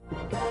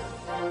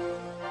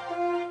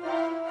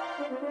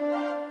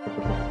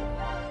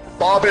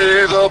Bobby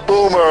the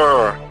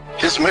Boomer!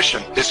 His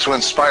mission is to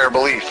inspire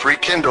belief,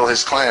 rekindle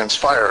his clan's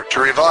fire,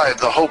 to revive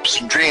the hopes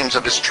and dreams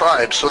of his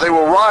tribe so they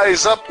will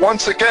rise up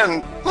once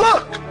again.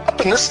 Look! Up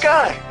in the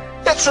sky!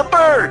 It's a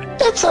bird!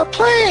 It's a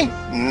plane!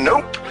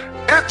 Nope!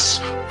 It's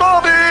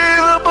Bobby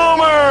the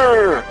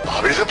Boomer!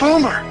 Bobby the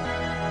Boomer!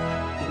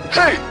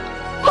 Hey!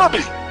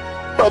 Bobby!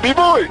 Bobby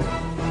boy!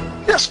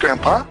 Yes,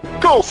 Grandpa.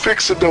 Go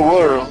fix the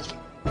world.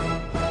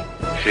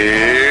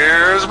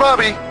 Here's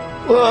Bobby.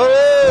 Well,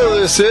 hello,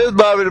 this is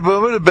Bobby the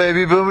Boomer, the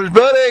baby boomer's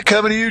buddy,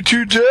 coming to you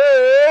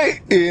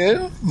today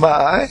in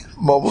my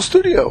mobile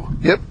studio.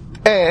 Yep.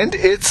 And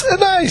it's a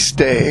nice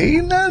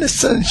day, not as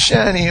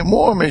sunshiny and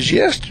warm as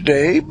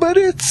yesterday, but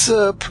it's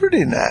a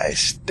pretty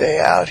nice day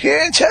out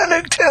here in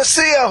Chattanooga,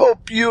 Tennessee. I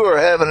hope you are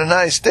having a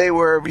nice day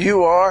wherever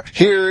you are.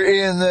 Here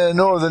in the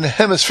northern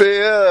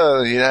hemisphere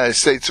of the United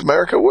States of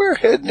America, we're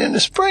heading into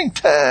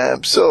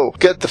springtime. So,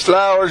 got the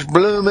flowers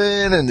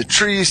blooming and the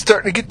trees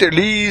starting to get their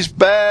leaves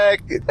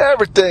back.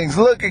 Everything's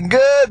looking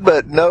good,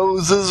 but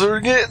noses are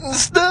getting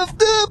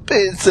stuffed up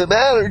and some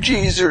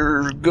allergies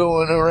are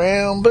going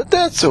around, but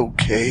that's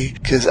okay.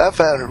 Because I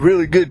found a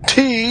really good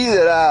tea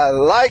that I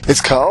like.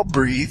 It's called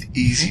Breathe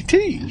Easy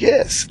Tea.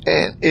 Yes,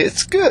 and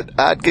it's good.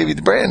 I'd give you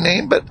the brand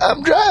name, but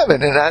I'm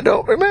driving and I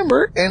don't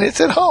remember, and it's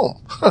at home.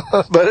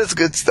 But it's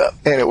good stuff,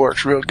 and it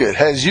works real good.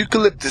 Has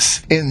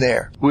eucalyptus in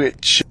there,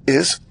 which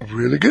is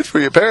really good for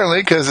you,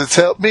 apparently, because it's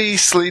helped me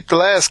sleep the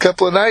last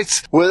couple of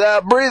nights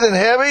without breathing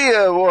heavy,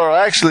 or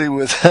actually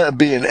with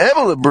being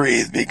able to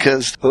breathe,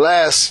 because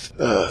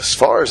as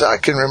far as I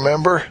can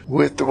remember,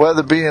 with the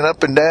weather being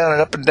up and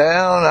down,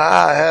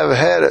 I have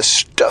had a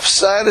stuffed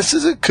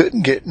sinuses and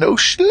couldn't get no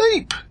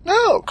sleep.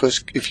 No,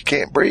 because if you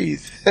can't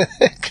breathe,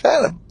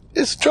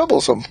 it's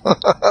troublesome. I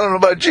don't know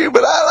about you,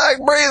 but I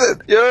like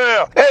breathing.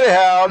 Yeah.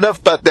 Anyhow, enough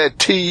about that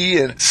tea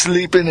and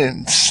sleeping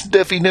and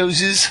stuffy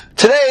noses.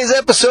 Today's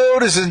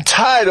episode is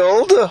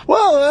entitled,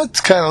 well,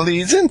 that kind of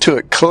leads into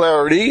it,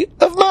 Clarity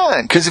of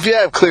Mind. Because if you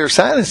have clear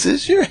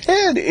sinuses, your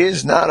head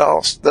is not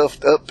all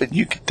stuffed up and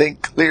you can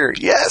think clear.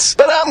 Yes.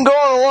 But I'm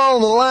going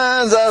along the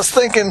lines, I was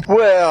thinking,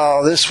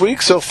 well, this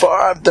week so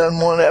far I've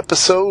done one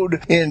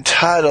episode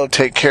entitled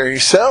Take Care of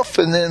Yourself.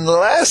 And then the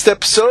last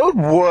episode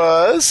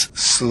was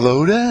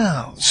Slow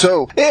Down.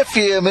 So if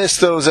you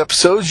missed those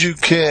episodes, you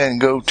can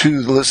go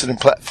to the listening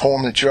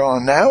platform that you're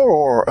on now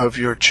or of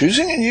your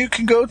choosing, and you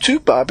can go to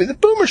Bobby the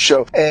Boomer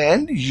Show,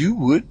 and you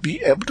would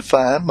be able to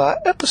find my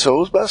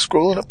episodes by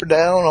scrolling up or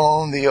down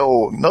on the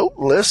old note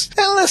list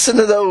and listen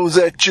to those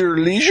at your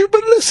leisure.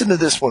 But listen to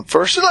this one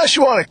first, unless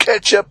you want to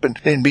catch up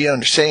and be on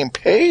the same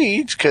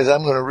page, because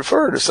I'm going to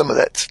refer to some of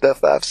that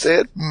stuff I've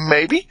said,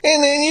 maybe,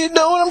 and then you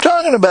know what I'm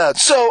talking about.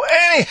 So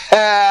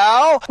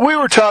anyhow, we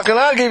were talking,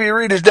 I'll give you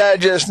Reader's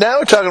Digest now.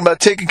 We're talking about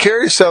taking care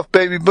of yourself,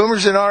 baby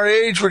boomers. In our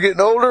age, we're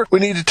getting older. We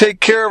need to take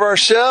care of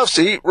ourselves,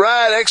 eat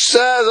right,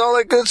 exercise, all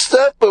that good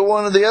stuff. But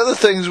one of the other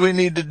things we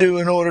need to do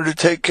in order to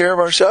take care of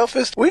ourselves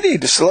is we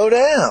need to slow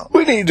down.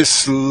 We need to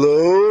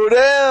slow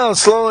down.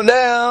 Slowing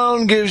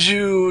down gives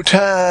you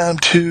time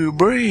to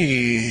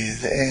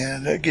breathe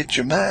and get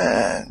your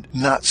mind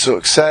not so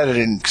excited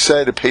and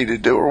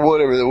excitated, or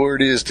whatever the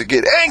word is, to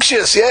get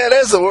anxious. Yeah,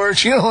 that's the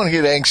word. You don't want to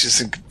get anxious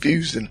and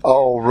confused and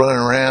all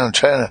running around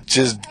trying to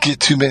just get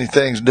too many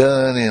things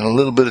done in a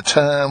little bit of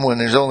time when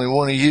there's only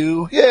one of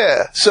you.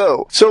 Yeah,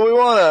 so we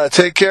want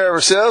to take care of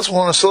ourselves,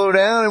 want to slow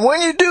down, and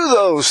when you do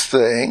those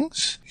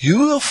things, you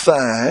will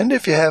find,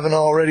 if you haven't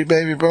already,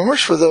 baby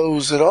boomers, for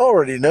those that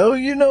already know,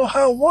 you know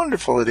how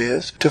wonderful it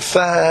is to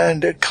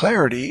find a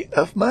clarity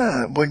of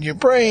mind. When your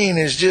brain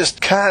is just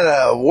kind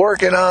of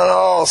working on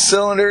all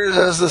cylinders,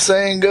 as the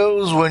saying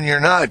goes, when you're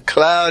not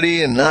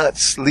cloudy and not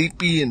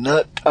sleepy and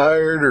not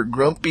tired or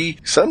grumpy.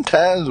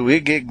 Sometimes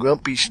we get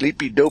grumpy,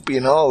 sleepy, dopey,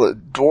 and all the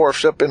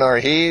dwarfs up in our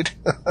head.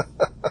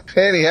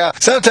 Anyhow,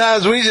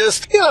 sometimes we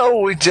just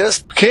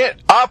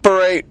can't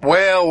operate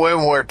well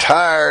when we're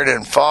tired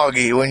and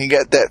foggy, when you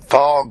got that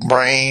fog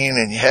brain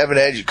and you haven't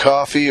had your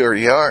coffee or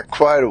you aren't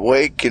quite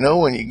awake,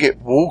 when you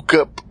get woke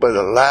up by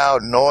a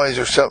loud noise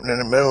or something in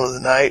the middle of the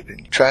night and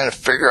you're trying to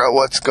figure out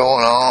what's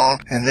going on,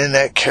 and then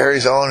that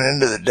carries on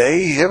into the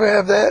day. You ever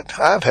have that?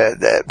 I've had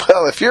that.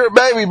 Well, if you're a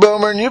baby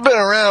boomer and you've been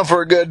around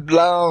for a good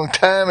long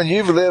time and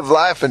you've lived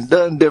life and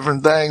done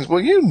different things,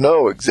 well, you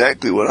know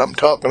exactly what I'm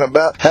talking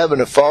about.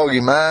 Having a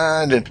foggy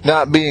mind and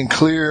not being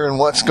clear in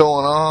what's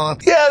going on.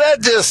 Yeah,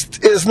 that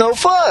just is no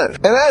fun.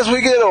 And as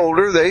we get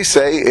older, they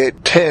say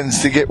it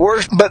tends to get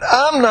worse, but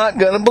I'm not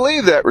going to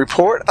believe that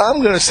report.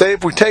 I'm going to say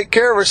if we take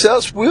care of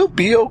ourselves, we'll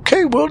be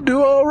okay. We'll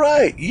do all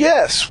right.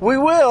 Yes, we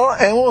will,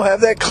 and we'll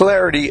have that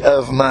clarity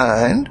of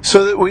mind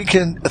so that we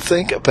can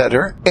think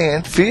better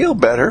and feel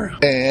better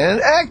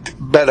and act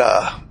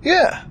better.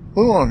 Yeah.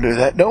 We want to do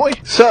that, don't we?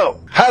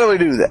 So, how do we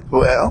do that?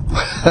 Well,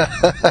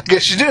 I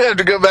guess you do have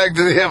to go back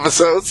to the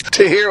episodes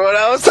to hear what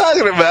I was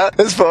talking about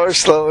as far as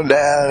slowing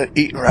down and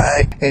eating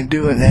right and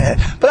doing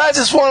that. But I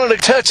just wanted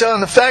to touch on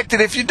the fact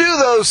that if you do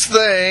those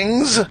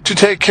things to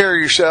take care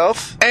of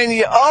yourself, and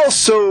you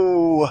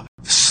also you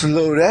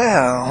slow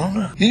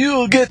down,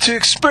 you'll get to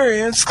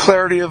experience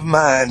clarity of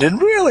mind.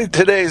 And really,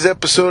 today's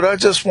episode, I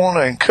just want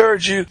to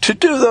encourage you to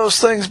do those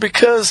things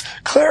because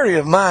clarity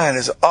of mind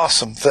is an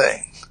awesome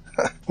thing.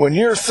 When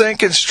you're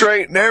thinking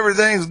straight and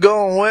everything's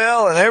going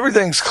well and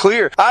everything's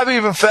clear. I've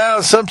even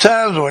found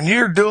sometimes when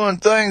you're doing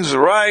things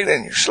right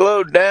and you're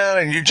slowed down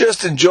and you're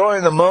just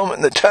enjoying the moment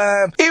and the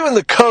time, even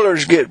the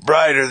colors get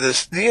brighter.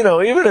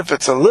 Even if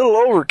it's a little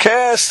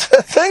overcast,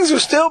 things are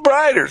still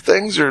brighter.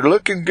 Things are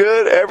looking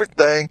good.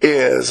 Everything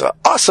is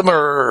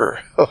awesomer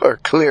or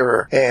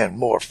clearer and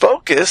more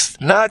focused,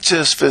 not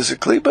just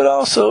physically, but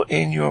also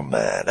in your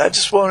mind. I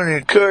just wanted to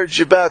encourage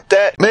you about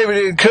that. Maybe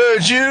to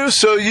encourage you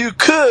so you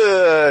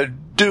could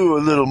do a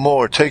little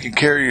more taking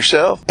care of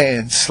yourself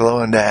and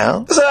slowing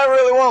down. Because I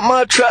really want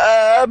my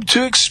tribe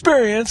to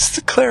experience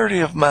the clarity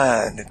of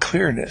mind, the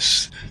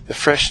clearness, the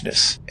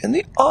freshness, and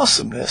the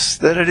awesomeness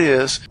that it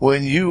is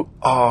when you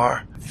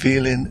are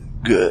feeling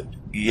good.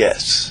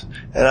 Yes.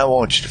 And I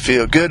want you to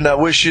feel good, and I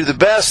wish you the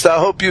best. I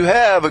hope you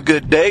have a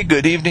good day,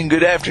 good evening,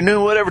 good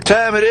afternoon, whatever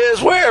time it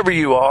is, wherever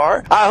you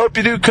are. I hope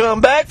you do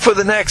come back for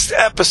the next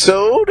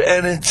episode.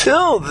 And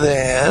until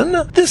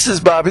then, this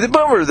is Bobby the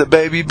Boomer, the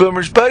Baby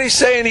Boomer's buddy,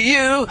 saying to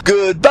you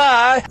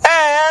goodbye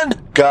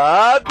and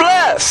God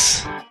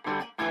bless.